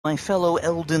my fellow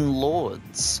Elden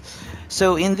Lords.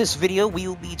 So in this video, we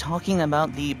will be talking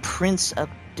about the Prince of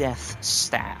Death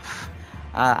staff.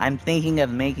 I'm thinking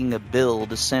of making a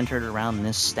build centered around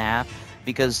this staff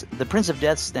because the Prince of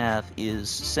Death staff is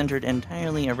centered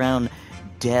entirely around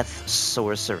death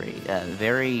sorcery,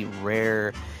 very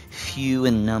rare, few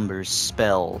in number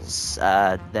spells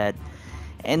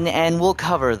and we'll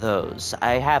cover those.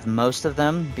 I have most of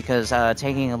them because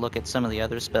taking a look at some of the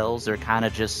other spells, they're kind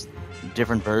of just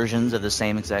different versions of the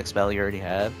same exact spell you already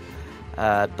have.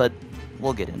 But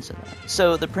we'll get into that.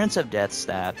 So the Prince of Death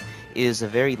staff is a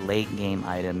very late game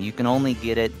item. You can only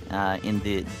get it in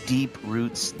the Deep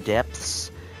Roots depths,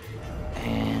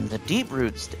 and the Deep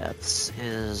Roots depths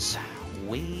is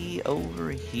way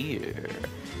over here.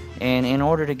 And in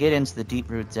order to get into the Deep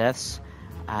Root depths,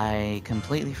 I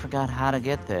completely forgot how to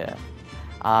get there.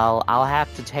 I'll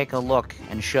have to take a look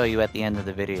and show you at the end of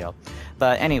the video.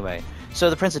 But anyway, so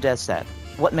the Prince of Death staff,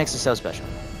 what makes it so special?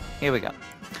 Here we go.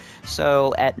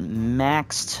 So at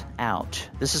maxed out,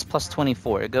 this is plus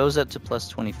 24. It goes up to plus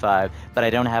 25, but I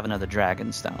don't have another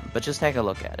Dragon Stone. But just take a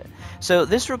look at it. So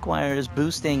this requires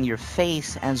boosting your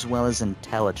faith as well as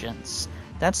intelligence.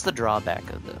 That's the drawback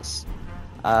of this.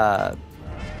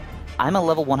 I'm a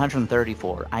level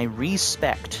 134. I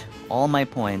respect all my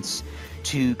points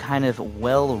to kind of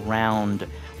well-round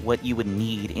what you would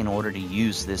need in order to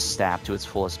use this staff to its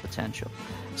fullest potential.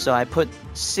 So I put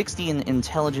 60 in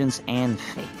intelligence and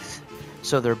faith.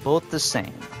 So they're both the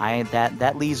same.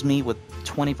 That leaves me with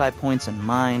 25 points in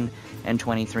mind and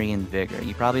 23 in vigor.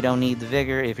 You probably don't need the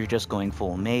vigor if you're just going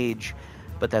full mage,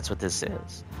 but that's what this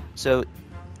is. So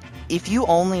if you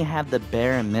only have the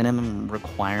bare minimum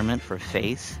requirement for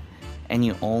faith, and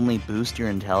you only boost your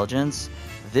intelligence,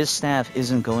 this staff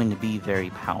isn't going to be very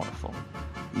powerful.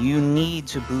 You need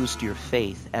to boost your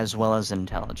faith as well as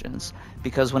intelligence,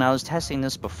 because when I was testing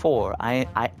this before,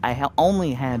 I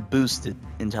only had boosted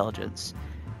intelligence,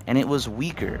 and it was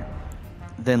weaker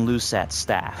than Lusat's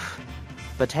staff.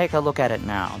 But take a look at it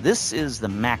now. This is the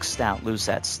maxed out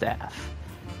Lusat staff,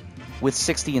 with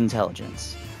 60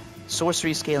 intelligence.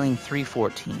 Sorcery scaling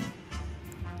 314.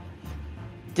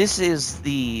 This is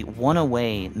the one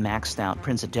away maxed out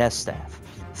Prince of Death staff,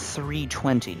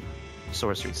 320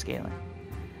 sorcery scaling.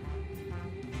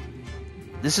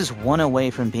 This is one away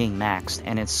from being maxed,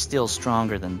 and it's still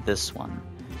stronger than this one.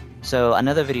 So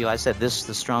another video I said this is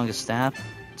the strongest staff.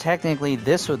 Technically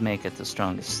this would make it the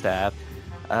strongest staff,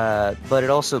 but it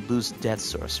also boosts death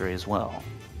sorcery as well.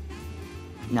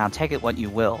 Now take it what you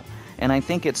will, and I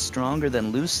think it's stronger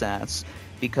than Lusat's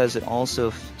because it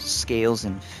also scales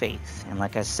in faith. And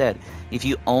like I said, if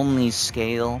you only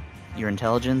scale your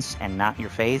intelligence and not your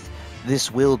faith,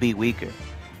 this will be weaker.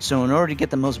 So in order to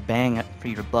get the most bang for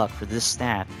your buck for this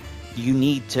staff, you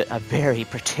need a very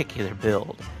particular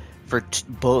build for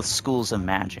both schools of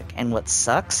magic. And what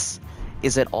sucks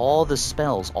is that all the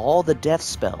spells, all the death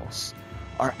spells,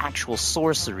 are actual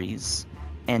sorceries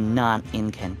and not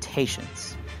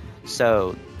incantations.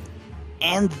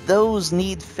 And those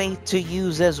need faith to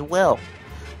use as well.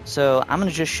 So I'm going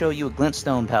to just show you a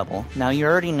Glintstone Pebble. Now you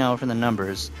already know from the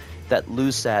numbers that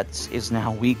Lusat is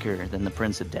now weaker than the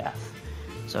Prince of Death.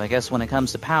 So I guess when it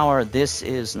comes to power, this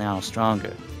is now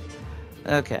stronger.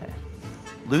 Okay.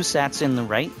 Lusat's in the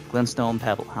right, Glintstone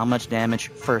Pebble. How much damage?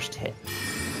 First hit.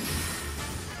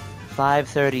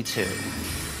 532.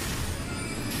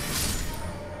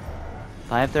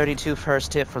 532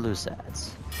 first hit for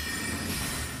Lusat's.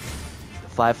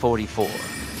 544.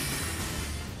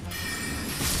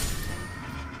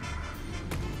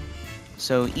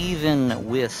 So even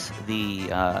with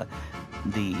the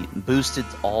boosted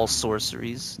all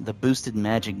sorceries, the boosted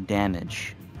magic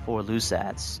damage for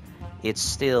Lusat's, it's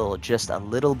still just a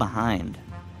little behind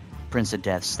Prince of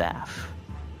Death staff.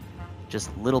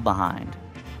 Just a little behind.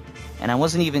 And I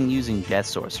wasn't even using death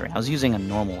sorcery. I was using a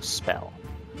normal spell.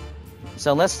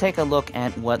 So let's take a look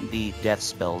at what the death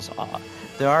spells are.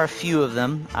 There are a few of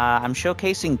them. I'm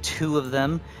showcasing 2 of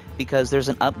them because there's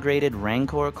an upgraded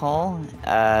Rancor call,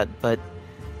 but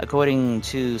according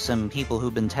to some people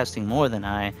who've been testing more than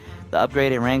I, the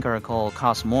upgraded Rancor call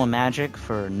costs more magic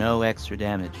for no extra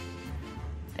damage.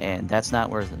 And that's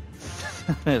not worth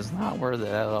it. It's not worth it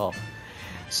at all.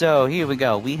 So here we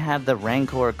go. We have the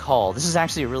Rancor call. This is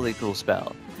actually a really cool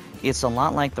spell. It's a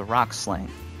lot like the Rock Sling.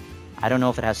 I don't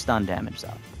know if it has stun damage though.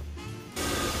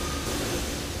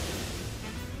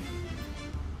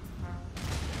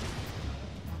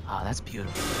 Oh, that's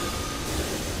beautiful.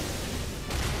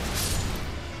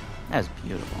 That's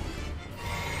beautiful.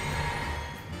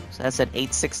 So that's at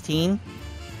 816.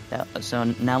 So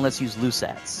now let's use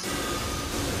Lusat's.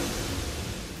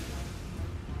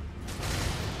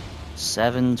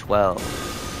 712.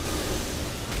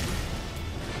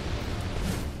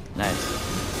 Nice.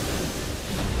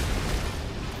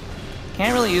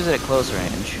 Can't really use it at close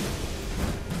range.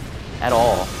 At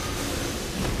all.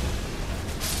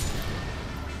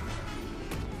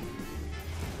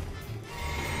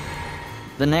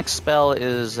 The next spell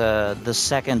is the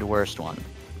second worst one,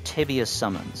 Tibia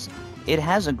Summons. It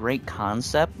has a great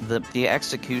concept, the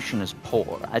execution is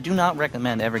poor. I do not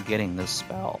recommend ever getting this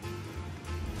spell.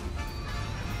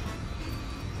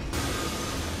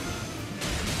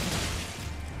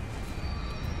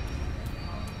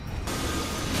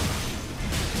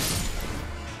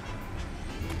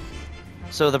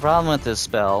 So the problem with this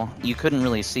spell, you couldn't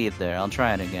really see it there. I'll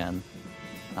try it again.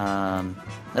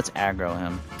 Let's aggro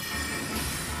him.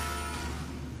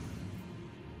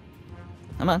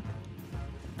 Come on.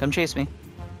 Come chase me.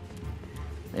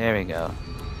 There we go.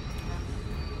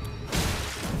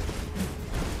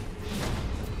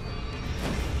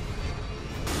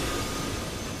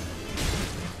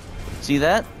 See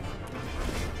that?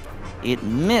 It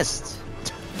missed.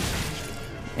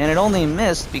 And it only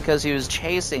missed because he was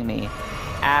chasing me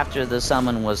after the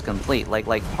summon was complete.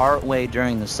 Like partway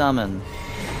during the summon,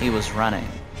 he was running.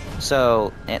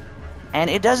 So, and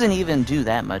it doesn't even do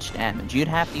that much damage. You'd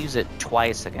have to use it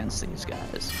twice against these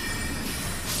guys.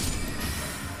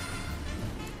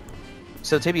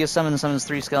 So Tibia summons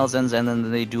 3 skeletons, and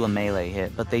then they do a melee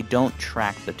hit, but they don't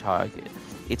track the target.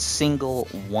 It's single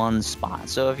one spot.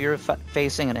 So if you're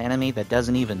facing an enemy that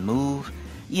doesn't even move,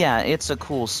 yeah, it's a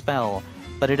cool spell,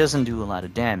 but it doesn't do a lot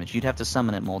of damage. You'd have to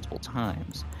summon it multiple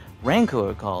times.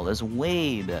 Rancor Call is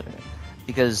way better,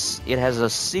 because it has a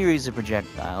series of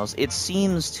projectiles. It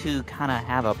seems to kind of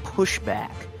have a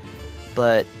pushback,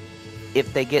 but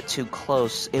if they get too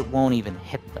close, it won't even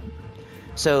hit them.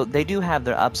 So they do have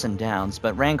their ups and downs,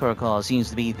 but Rancor Call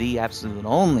seems to be the absolute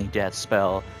only death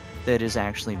spell that is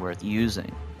actually worth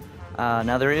using.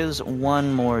 Now there is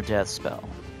one more death spell,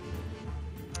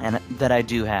 and that I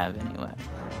do have anyway.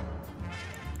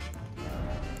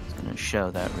 Just gonna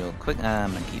show that real quick.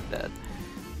 I'm gonna keep that.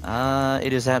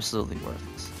 It is absolutely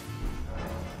worthless.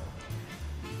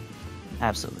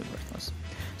 Absolutely worthless.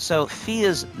 So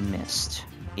Fia's Mist.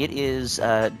 It is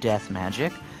death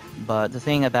magic, but the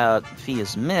thing about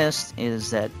Fia's Mist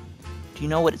is that, do you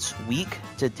know what it's weak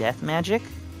to death magic?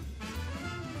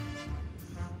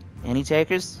 Any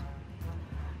takers?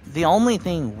 The only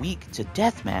thing weak to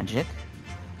death magic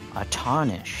are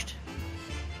tarnished.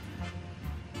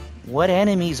 What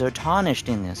enemies are tarnished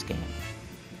in this game?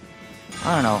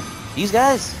 I don't know. These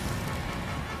guys?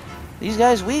 These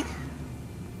guys weak?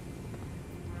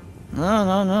 No,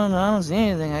 I don't see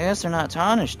anything. I guess they're not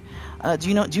tarnished. Do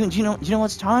you know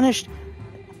what's tarnished?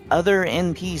 Other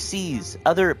NPCs,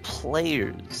 other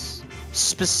players,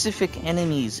 specific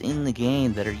enemies in the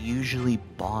game that are usually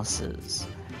bosses.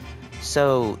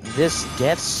 So this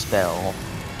death spell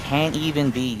can't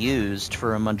even be used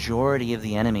for a majority of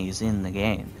the enemies in the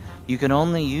game. You can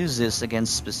only use this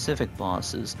against specific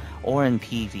bosses or in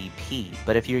PvP,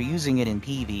 but if you're using it in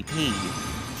PvP,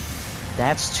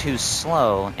 that's too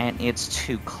slow and it's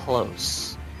too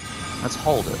close. Let's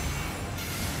hold it.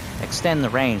 Extend the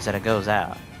range that it goes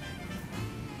out.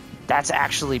 That's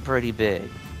actually pretty big.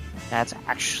 That's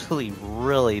actually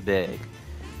really big.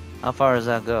 How far does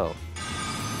that go?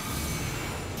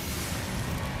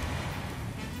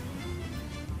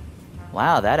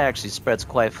 Wow, that actually spreads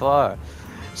quite far.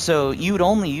 So you would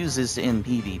only use this in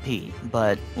PvP,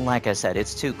 but like I said,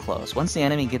 it's too close. Once the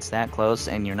enemy gets that close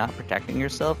and you're not protecting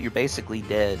yourself, you're basically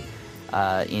dead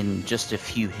in just a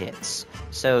few hits.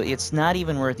 So it's not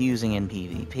even worth using in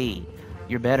PvP.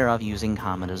 You're better off using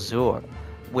Comet Azure,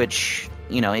 which,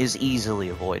 you know, is easily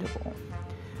avoidable.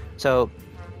 So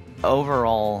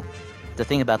overall, the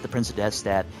thing about the Prince of Death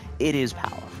staff, it is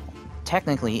powerful.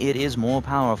 Technically, it is more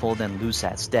powerful than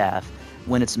Lusat's staff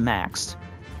when it's maxed,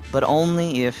 but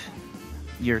only if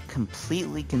you're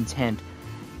completely content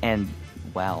and,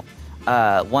 well,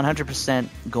 100%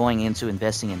 going into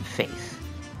investing in faith.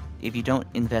 If you don't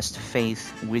invest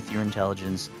faith with your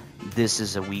intelligence, this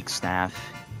is a weak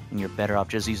staff, and you're better off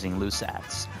just using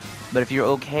Lusat's. But if you're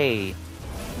okay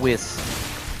with...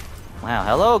 Wow,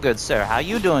 hello, good sir. How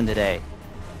you doing today?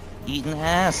 Eating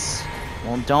ass.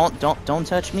 Well, don't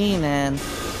touch me, man.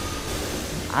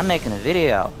 I'm making a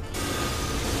video.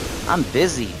 I'm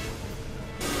busy.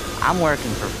 I'm working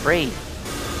for free.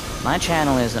 My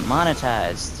channel isn't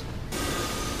monetized.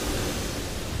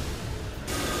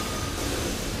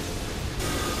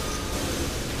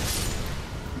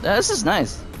 This is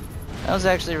nice. That was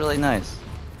actually really nice.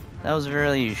 That was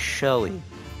really showy.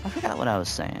 I forgot what I was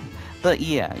saying. But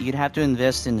yeah, you'd have to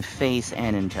invest in faith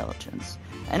and intelligence.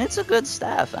 And it's a good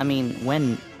staff. I mean,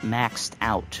 when maxed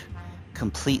out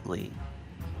completely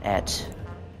at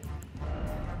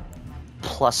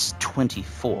plus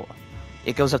 24,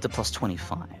 it goes up to plus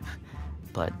 25.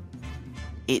 But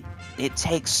it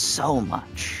takes so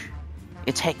much.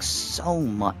 It takes so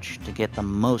much to get the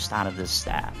most out of this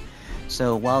staff.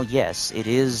 So while yes, it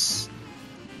is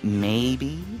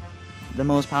maybe the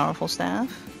most powerful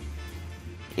staff,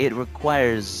 it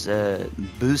requires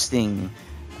boosting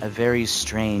a very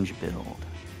strange build.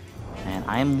 And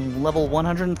I'm level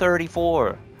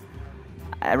 134.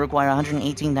 I require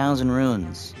 118,000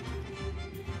 runes.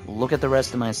 Look at the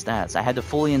rest of my stats. I had to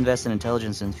fully invest in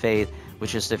intelligence and faith, with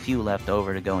just a few left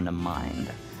over to go into mind.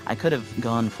 I could have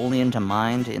gone fully into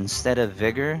mind instead of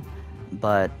vigor,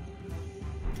 but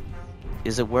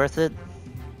is it worth it?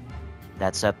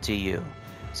 That's up to you.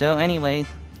 So anyway,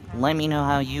 let me know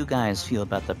how you guys feel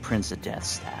about the Prince of Death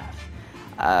staff.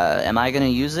 Am I going to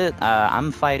use it?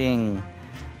 I'm fighting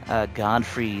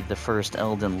Godfrey, the first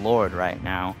Elden Lord right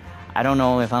now. I don't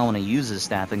know if I want to use his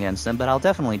staff against him, but I'll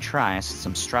definitely try since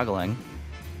I'm struggling.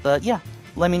 But yeah,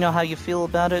 let me know how you feel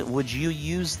about it. Would you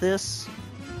use this?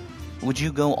 Would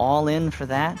you go all in for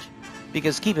that?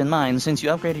 Because keep in mind, since you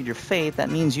upgraded your faith, that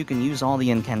means you can use all the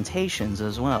incantations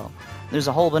as well. There's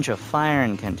a whole bunch of fire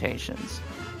incantations.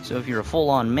 So if you're a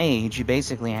full-on mage, you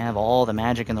basically have all the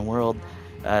magic in the world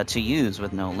to use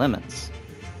with no limits.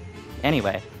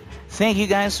 Anyway, thank you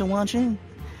guys for watching,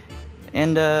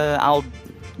 and I'll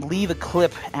leave a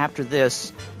clip after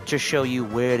this to show you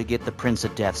where to get the Prince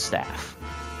of Death staff.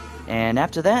 And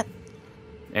after that,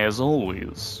 as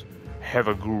always, have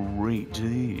a great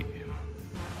day.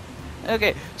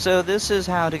 Okay, so this is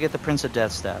how to get the Prince of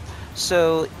Death staff.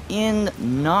 So in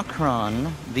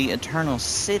Nokron, the Eternal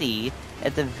City,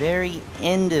 at the very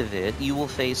end of it, you will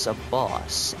face a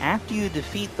boss. After you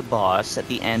defeat the boss at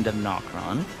the end of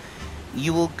Nokron,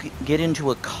 you will get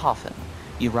into a coffin.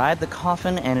 You ride the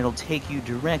coffin and it'll take you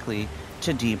directly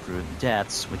to Deep-Root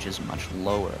Depths, which is much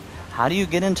lower. How do you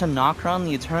get into Nokron,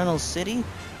 the Eternal City?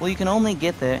 Well, you can only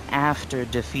get there after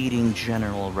defeating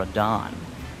General Radahn.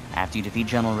 After you defeat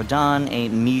General Radahn, a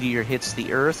meteor hits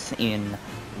the Earth in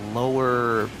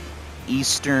lower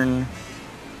eastern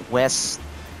west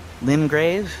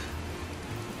Limgrave.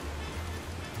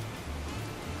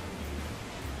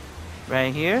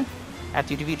 Right here.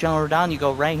 After you defeat General Radahn, you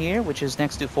go right here, which is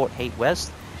next to Fort Hate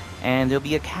West, and there'll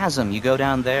be a chasm. You go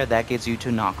down there, that gets you to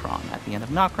Nokron. At the end of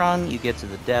Nokron, you get to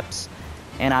the depths,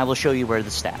 and I will show you where the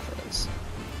staff is.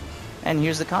 And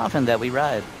here's the coffin that we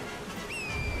ride.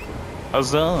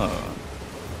 Huzzah!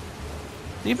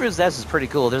 Deep-Root Depths is pretty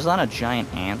cool. There's a lot of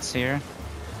giant ants here.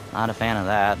 Not a fan of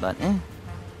that, but eh.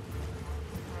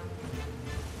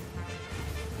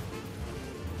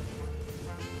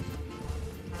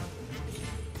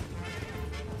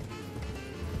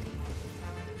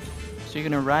 So you're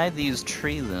gonna ride these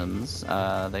tree limbs.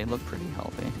 They look pretty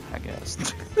healthy, I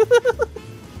guess.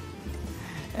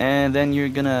 And then you're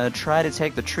gonna try to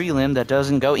take the tree limb that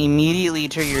doesn't go immediately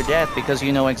to your death because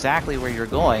you know exactly where you're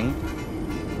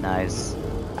going. Nice.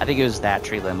 I think it was that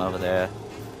tree limb over there.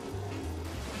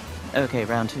 Okay,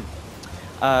 round 2.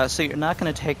 So you're not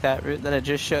gonna take that route that I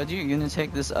just showed you. You're gonna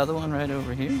take this other one right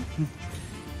over here.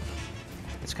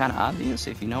 It's kind of obvious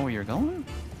if you know where you're going.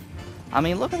 I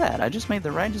mean, look at that. I just made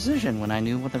the right decision when I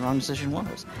knew what the wrong decision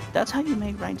was. That's how you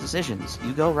make right decisions.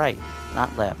 You go right,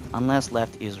 not left, unless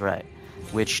left is right.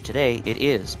 Which today it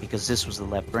is, because this was the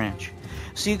left branch.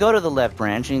 So you go to the left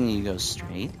branch and you go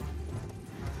straight.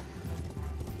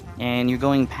 And you're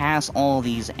going past all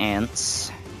these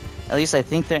ants. At least I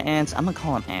think they're ants. I'm gonna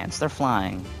call them ants. They're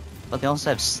flying. But they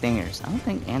also have stingers. I don't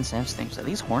think ants have stingers. Are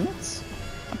these hornets?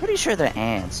 I'm pretty sure they're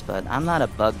ants, but I'm not a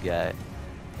bug guy.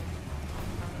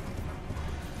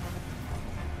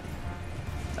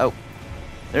 Oh,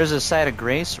 there's a site of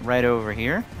grace right over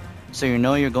here, so you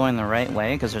know you're going the right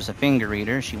way because there's a finger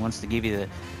reader. She wants to give you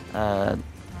the,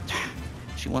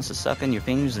 she wants to suck on your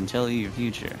fingers and tell you your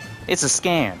future. It's a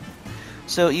scam.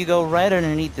 So you go right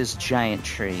underneath this giant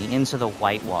tree into the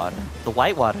white water. The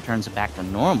white water turns it back to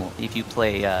normal if you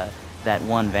play that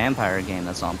one vampire game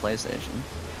that's on PlayStation.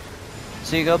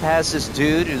 So you go past this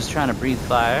dude who's trying to breathe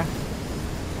fire.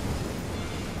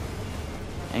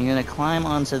 And you're going to climb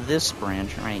onto this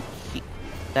branch right here.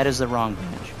 That is the wrong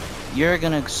branch. You're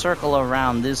going to circle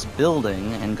around this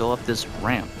building and go up this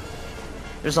ramp.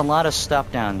 There's a lot of stuff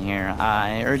down here.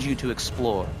 I urge you to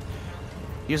explore.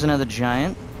 Here's another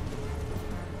giant.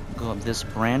 Go up this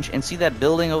branch. And see that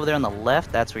building over there on the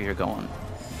left? That's where you're going.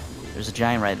 There's a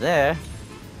giant right there.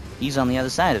 He's on the other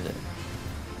side of it.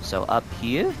 So up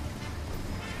here.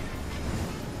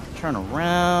 Turn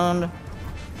around.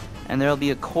 And there'll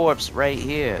be a corpse right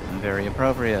here. Very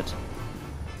appropriate.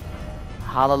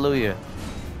 Hallelujah.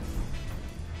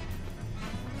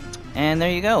 And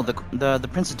there you go. The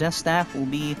Prince of Death staff will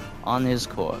be on his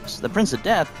corpse. The Prince of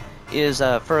Death is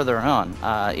further on.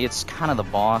 It's kind of the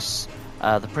boss.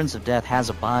 The Prince of Death has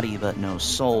a body but no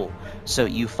soul, so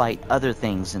you fight other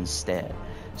things instead.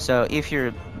 So if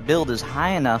your build is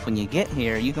high enough when you get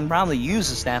here, you can probably use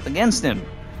the staff against him.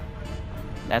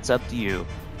 That's up to you.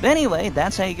 But anyway,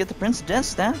 that's how you get the Prince of Death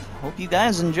staff. Hope you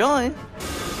guys enjoy.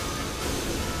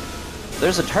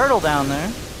 There's a turtle down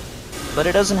there, but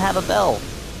it doesn't have a bell.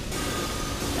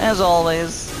 As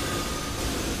always,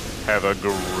 have a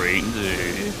great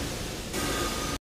day.